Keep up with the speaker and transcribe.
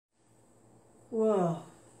Well,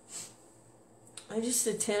 I just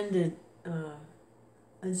attended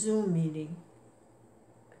a Zoom meeting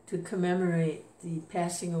to commemorate the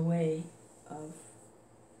passing away of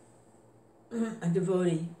a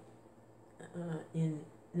devotee in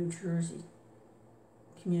New Jersey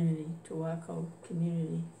community, Tawako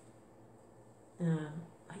community.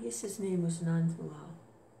 I guess his name was Nandalal.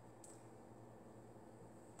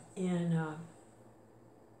 And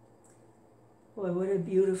boy, what a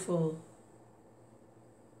beautiful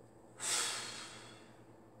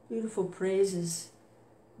praises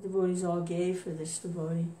devotees all gave for this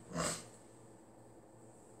devotee.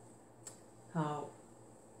 How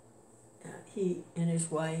he and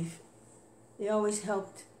his wife, they always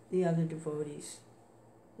helped the other devotees.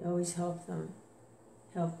 They always helped them,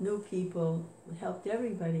 helped new people, helped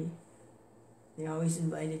everybody. They always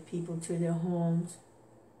invited people to their homes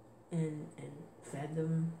and fed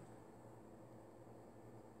them.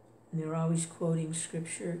 And they were always quoting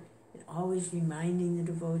scripture and always reminding the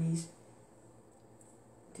devotees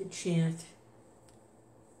to chant,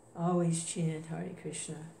 always chant Hare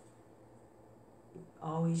Krishna,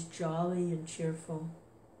 always jolly and cheerful.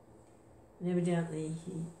 And evidently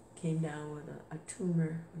he came down with a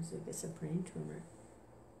tumor, it was I guess a brain tumor,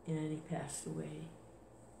 and he passed away.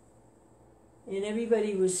 And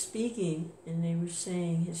everybody was speaking and they were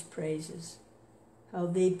saying his praises, how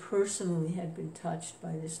they personally had been touched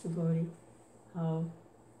by this devotee, how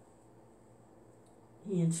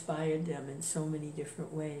he inspired them in so many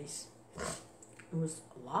different ways. There was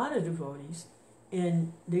a lot of devotees,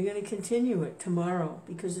 and they're going to continue it tomorrow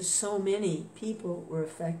because there's so many people were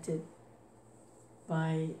affected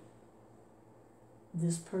by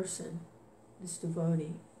this person, this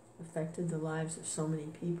devotee, affected the lives of so many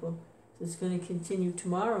people. So it's going to continue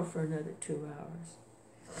tomorrow for another 2 hours.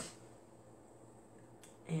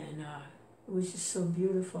 And it was just so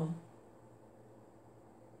beautiful.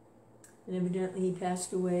 And evidently he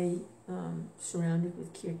passed away surrounded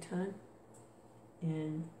with kirtan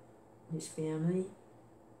and his family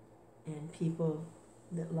and people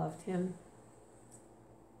that loved him.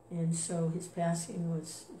 And so his passing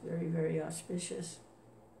was very, very auspicious.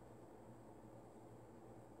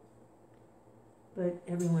 But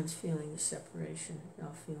everyone's feeling the separation, they're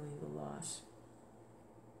all feeling the loss.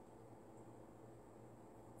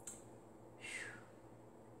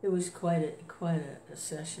 It was quite a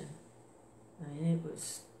session. I mean, it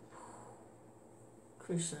was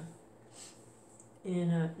Krishna.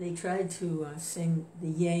 And they tried to sing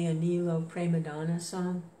the Anilo Prem Dhana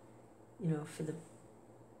song, for the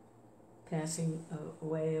passing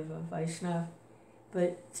away of a Vaishnav.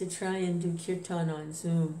 But to try and do kirtan on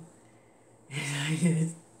Zoom,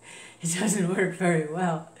 it doesn't work very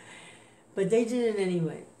well. But they did it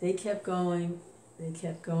anyway. They kept going and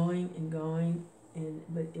going,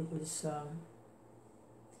 but it was,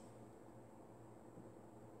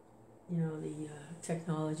 the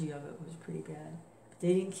technology of it was pretty bad. But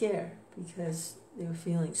they didn't care because they were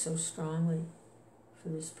feeling so strongly for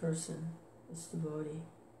this person, this devotee.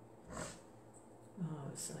 Oh,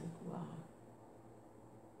 it's like, wow.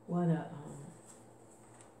 What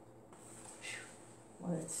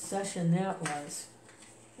a session that was.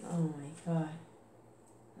 Oh my God.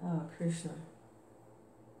 Oh, Krishna.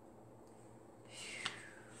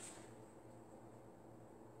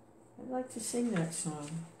 I'd like to sing that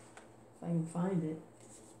song, if I can find it.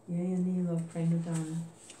 Anilo Prem Dhana.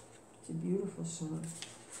 It's a beautiful song.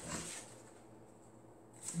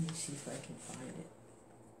 Let me see if I can find it.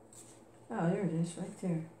 Oh, there it is, right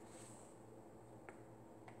there.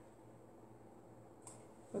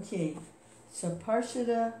 Okay, so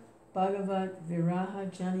Parshada Bhagavat Viraha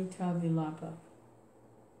Janita Vilapa.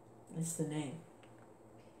 That's the name.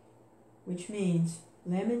 Which means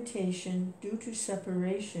lamentation due to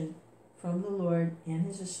separation from the Lord and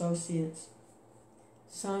his associates,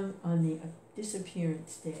 sung on the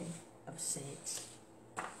disappearance day of saints.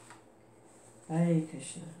 Hare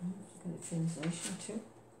Krishna. Got a translation too?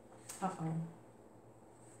 Uh-oh.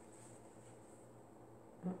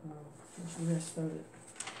 Where's the rest of it?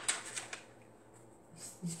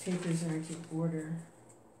 These papers aren't in order,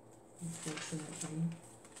 unfortunately.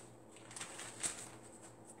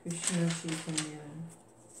 Krishna Chaitanya,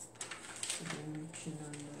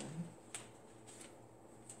 Nityananda.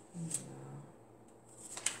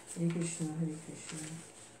 Hare Krishna, Hare Krishna.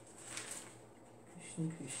 Krishna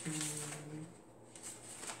Krishna.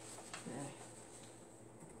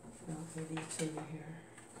 Oh, maybe it's over here.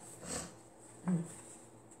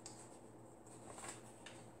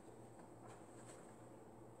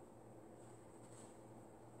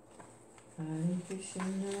 Hare Krishna,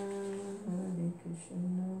 Hare Krishna,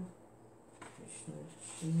 Krishna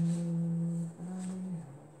Krishna,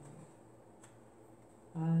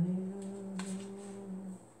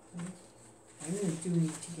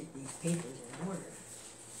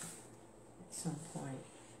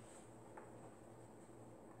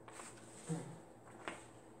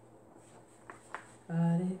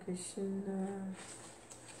 Krishna.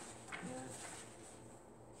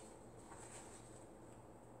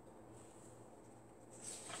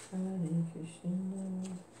 Hare Krishna,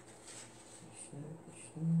 Krishna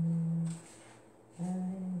Krishna,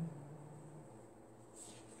 Hare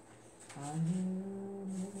Hare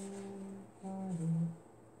Hare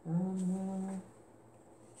Rama,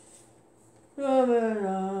 Rama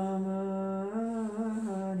Rama,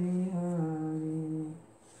 Hare Hare,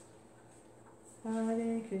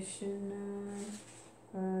 Hare Krishna,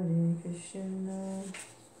 Hare Krishna,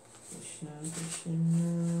 Krishna Krishna,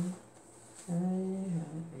 Hare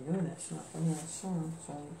Hare. I know that's not the whole song, it's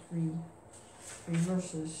only three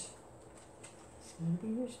verses. It's gonna be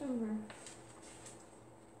here somewhere.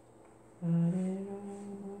 Hare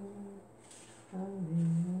Rama, Hare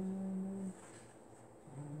Rama,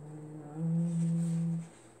 Rama Rama,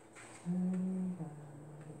 Hare Hare,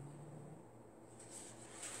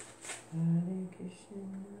 Hare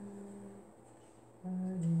Krishna,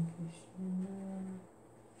 Hare Krishna,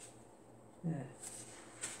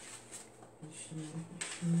 Krishna Krishna,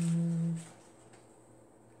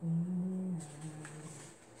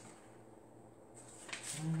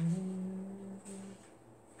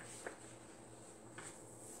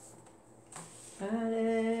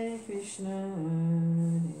 Hare Krishna,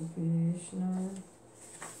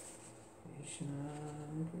 Krishna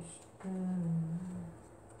Krishna,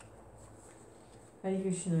 Hare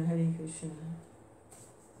Krishna, Hare Krishna,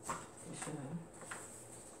 Krishna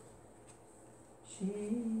Shri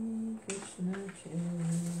Krishna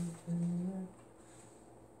Chaitanya.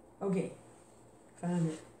 Okay, found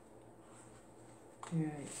it. All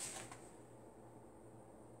right.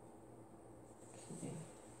 Okay.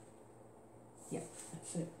 Yeah,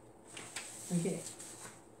 that's it. Okay.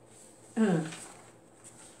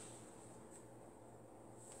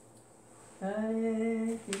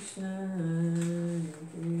 Hare Krishna, Hare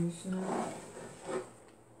Krishna.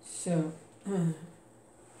 So,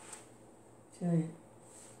 tell you,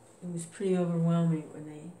 it was pretty overwhelming when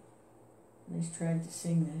they tried to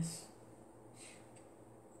sing this.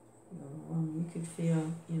 You could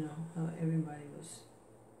feel, how everybody was.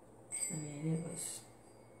 I mean, it was.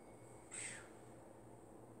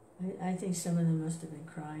 I think some of them must have been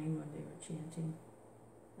crying when they were chanting.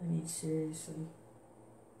 I mean, seriously.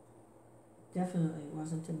 Definitely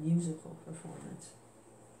wasn't a musical performance.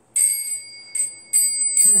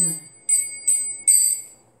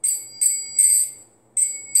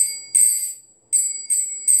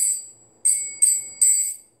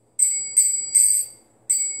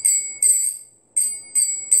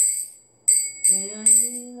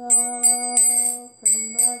 Anilo,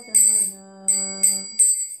 Prem, Dhana,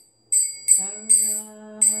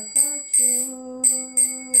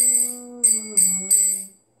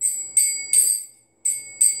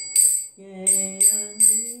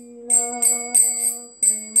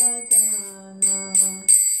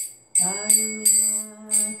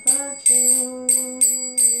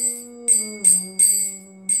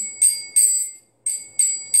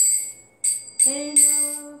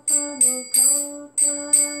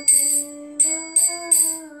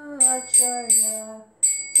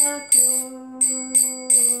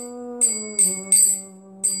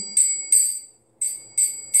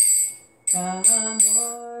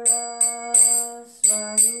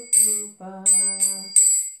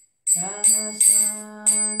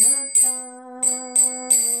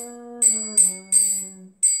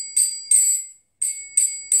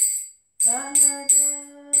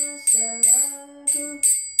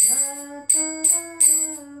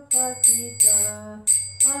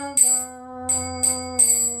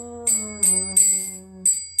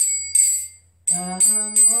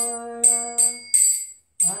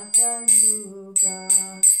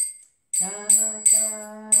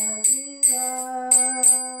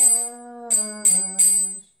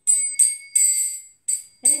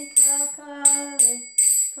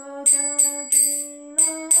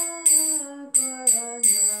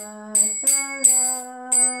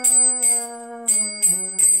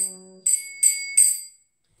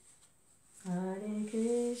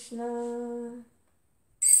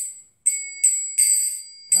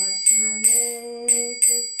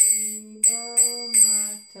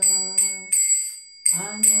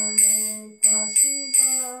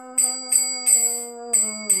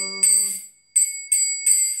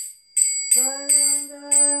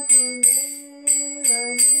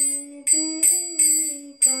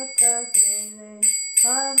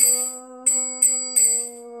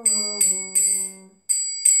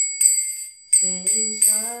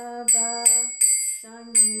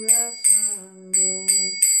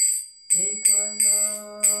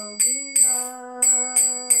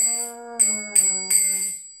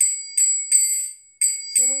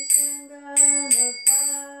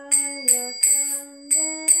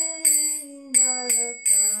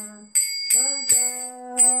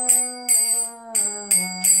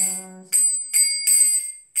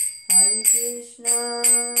 Krishna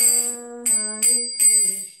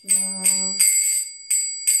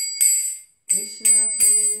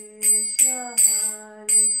Krishna, Hare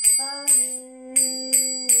Hare,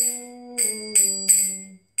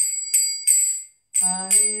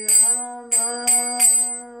 Hare Rama,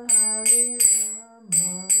 Hare Rama,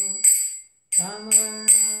 Rama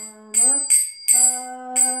Rama, Hare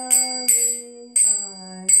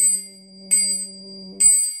Hare.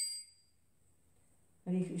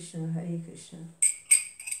 Hare Krishna, Hare Krishna.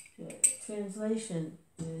 The translation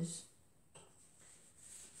is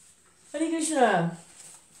Hare Krishna.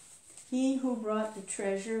 He who brought the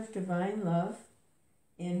treasure of divine love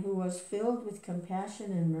and who was filled with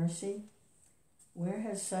compassion and mercy, where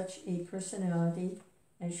has such a personality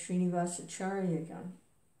as Srinivasacharya gone?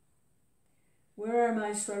 Where are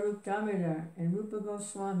my Swarup Damodar and Rupa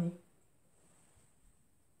Goswami?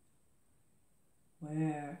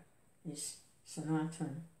 Where is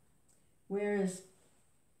Sanatan? Where is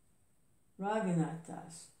Raghunath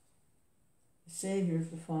Das, the savior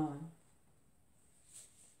of the fallen?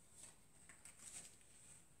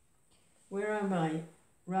 Where are my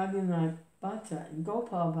Raghunath Bhatta and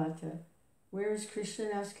Gopal Bhatta? Where is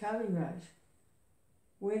Krishnadas Kaviraj?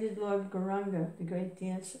 Where did Lord Gauranga, the great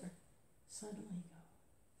dancer, suddenly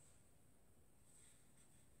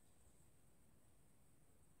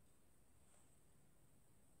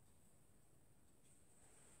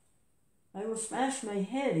go? I will smash my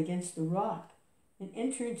head against the rock and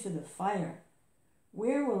enter into the fire.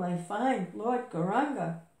 Where will I find Lord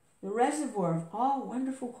Gauranga, the reservoir of all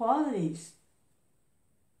wonderful qualities?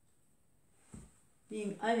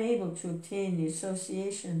 Being unable to obtain the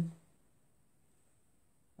association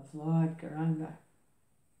of Lord Gauranga,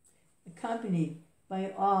 accompanied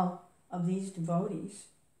by all of these devotees,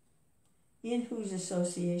 in whose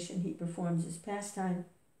association he performs his pastime,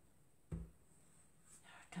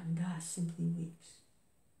 Narottam Das simply weeps.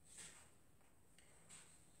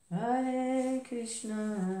 Hare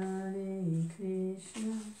Krishna, Hare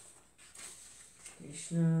Krishna,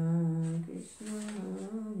 Krishna Krishna,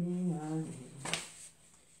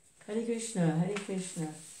 Hare Hare, Hare Krishna, Hare Krishna,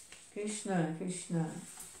 Krishna Krishna,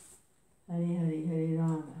 Hare Hare, Hare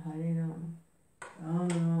Rama, Hare Rama, Rama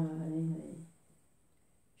Rama, Hare Hare.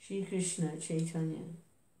 Shri Krishna Chaitanya.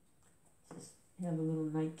 Just have a little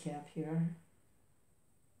nightcap here.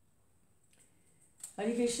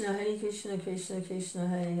 Hare Krishna, Hare Krishna, Krishna Krishna,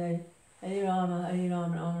 Hare Hare, Hare Rama, Hare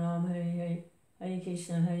Rama, Rama Rama, Hare Hare, Hare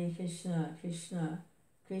Krishna, Krishna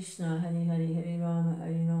Krishna, Hare Hare, Hare Rama,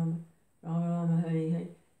 Hare Rama, Rama Rama, Hare Hare.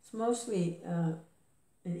 It's mostly an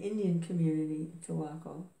Indian community,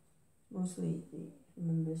 Tawako. Mostly the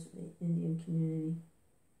members of the Indian community.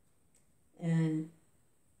 And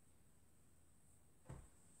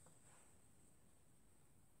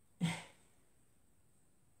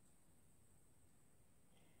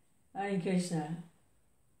Hare Krishna.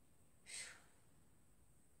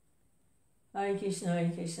 Hare Krishna,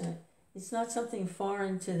 Hare Krishna. It's not something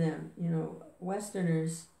foreign to them. You know,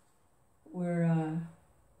 Westerners,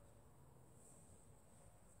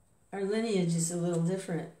 our lineage is a little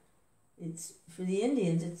different. It's for the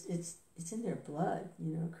Indians. It's in their blood.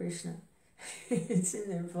 You know, Krishna. It's in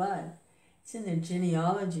their blood. It's in their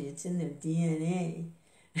genealogy. It's in their DNA.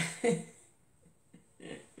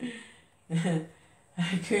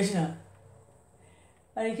 Hare Krishna.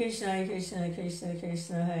 Hare Krishna, Hare Krishna, Krishna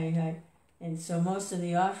Krishna, Hare Hare. And so most of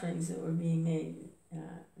the offerings that were being made,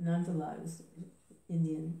 Nandalal was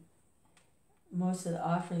Indian. Most of the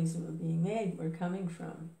offerings that were being made were coming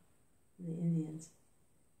from the Indians.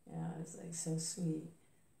 Yeah, it's like so sweet.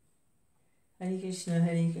 Hare Krishna,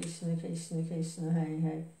 Hare Krishna, Krishna Krishna, Hare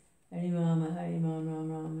Hare. Hare Rama, Hare Rama,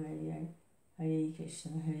 Rama Rama, Hare Hare. Hare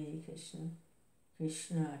Krishna,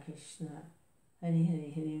 Krishna Krishna, Hare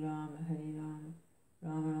Hare, Hare Rama, Hare Rama,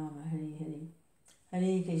 Rama Rama, Hare Hare.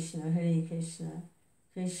 Hare Krishna,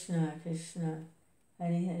 Krishna Krishna,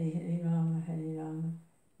 Hare Hare, Hare Rama, Hare Rama,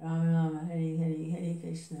 Rama Rama, Hare Hare. Hare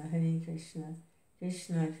Krishna,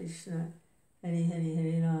 Krishna Krishna, Hare Hare,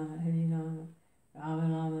 Hare Rama, Hare Rama, Rama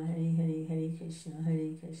Rama, Hare Hare. Hare Krishna,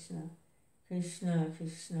 Krishna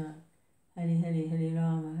Krishna, Hare Hare, Hare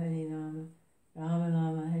Rama, Hare Rama, Rama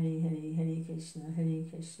Rama, Hare Hare. Hare Krishna,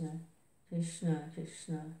 Krishna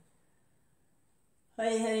Krishna,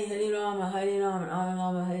 Hare Hare, Hare Rama, Hare Rama, Rama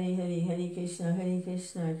Rama, Hare Hare. Hare Krishna,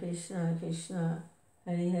 Krishna Krishna,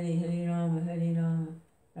 Hare Hare, Hare Rama, Hare Rama,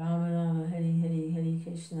 Rama Rama, Hare Hare. Hare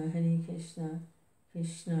Krishna,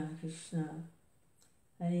 Krishna Krishna,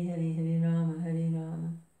 Hare Hare, Hare Rama, Hare Rama,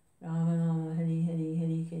 Rama Rama, Hare Hare.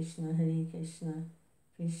 Hare Krishna,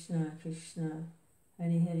 Krishna Krishna,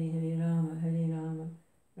 Hare Hare, Hare Rama, Hare Rama,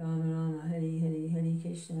 Rama Rama, Hare Hare. Hare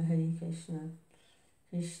Krishna,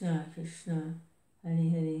 Krishna Krishna, Hari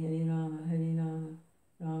Hari, Hari Rama,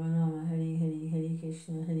 Rama Rama, Hari Hari, Hari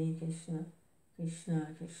Krishna, Krishna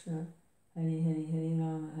Krishna, Hari Hari, Hari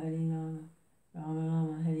Rama, Rama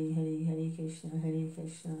Rama, Hari Hari, Hari Krishna,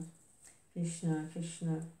 Krishna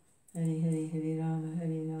Krishna, Hari Hari, Hari Rama,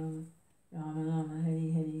 Rama Rama,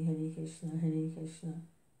 Hari Hari, Hari Krishna,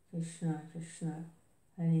 Krishna Krishna,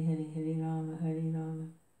 Hari Hari, Hari Rama,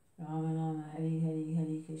 Rama Rama, Hari Hari,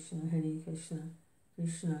 Hari Krishna,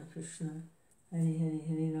 Krishna Krishna, Hari Hari,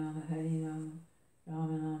 Hari Rama,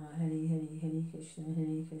 Rama Rama, Hari Hari, Hari Krishna,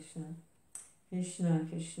 Krishna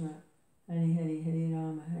Krishna, Hari Hari, Hari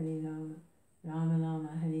Rama, Rama Rama,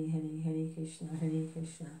 Hari Hari, Hari Krishna,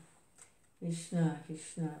 Krishna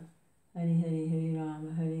Krishna, Hari Hari, Hari Rama,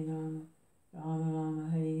 Rama Rama,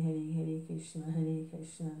 Hari Hari, Hari Krishna,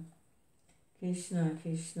 Krishna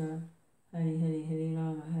Krishna, Hari Hari, Hari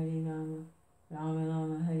Rama, Rama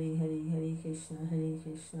Rama, Hari Hari, Hari Krishna,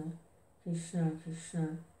 Krishna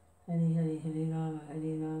Krishna, Hari Hari, Hari Rama,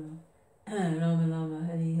 Rama Rama,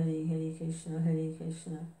 Hari Hari, Hari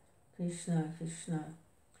Krishna, Krishna Krishna,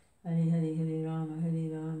 Hari Hari, Hari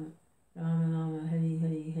Rama, Rama Rama, Hari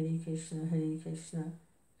Hari, Hari Krishna,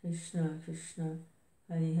 Krishna Krishna,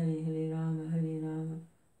 Hari Hari, Hari Rama,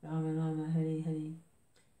 Rama Rama, Hari Hari.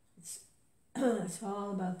 It's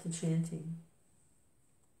all about the chanting.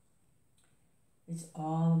 It's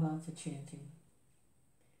all about the chanting.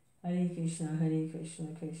 Hare Krishna, Krishna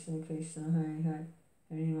Krishna, Hare Hare,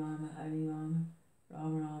 Hare Rama,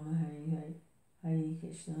 Rama Rama, Hare Hare, Hare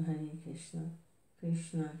Krishna,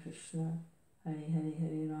 Krishna Krishna, Hare Hare,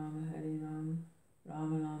 Hare Rama,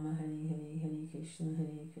 Rama Rama, Hare Hare, Hare Krishna,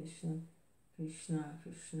 Krishna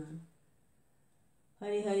Krishna,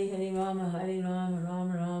 Hare Hare, Hare Rama,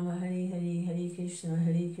 Rama Rama, Hare Hare, Hare Krishna,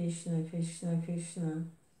 Krishna Krishna,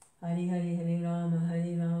 Hare Hare, Hare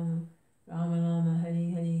Rama, Rama Rama,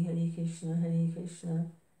 Hare Hare, Hare Krishna,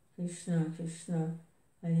 Krishna Krishna,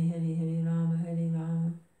 Hare Hare, Hare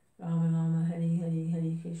Rama, Rama Rama, Hare Hare,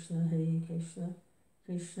 Hare Krishna,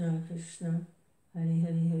 Krishna Krishna, Hare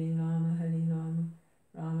Hare, Hare Rama,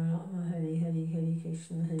 Rama Rama, Hare Hare, Hare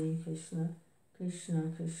Krishna, Krishna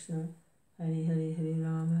Krishna, Hare Hare, Hare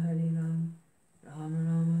Rama, Rama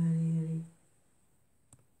Rama, Hare Hare.